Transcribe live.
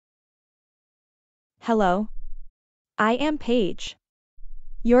Hello, I am Paige,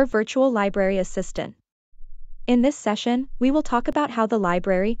 your virtual library assistant. In this session, we will talk about how the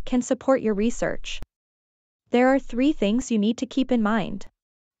library can support your research. There are 3 things you need to keep in mind.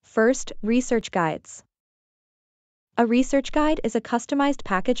 First, research guides. A research guide is a customized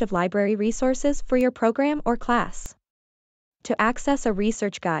package of library resources for your program or class. To access a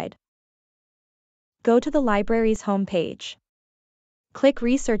research guide, go to the library's homepage. Click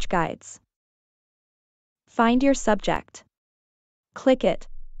Research Guides. Find your subject. Click it.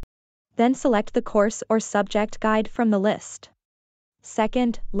 Then select the course or subject guide from the list.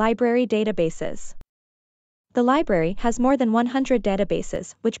 Second, library databases. The library has more than 100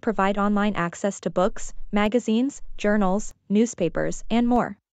 databases which provide online access to books, magazines, journals, newspapers, and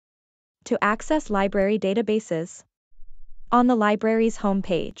more. To access library databases, on the library's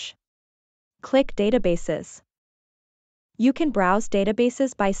homepage, click Databases. You can browse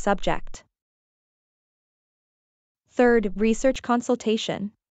databases by subject. Third, research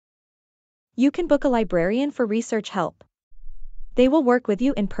consultation. You can book a librarian for research help. They will work with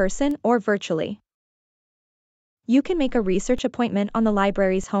you in person or virtually. You can make a research appointment on the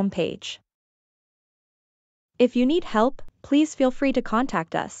library's homepage. If you need help, please feel free to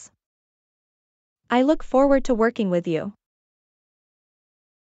contact us. I look forward to working with you.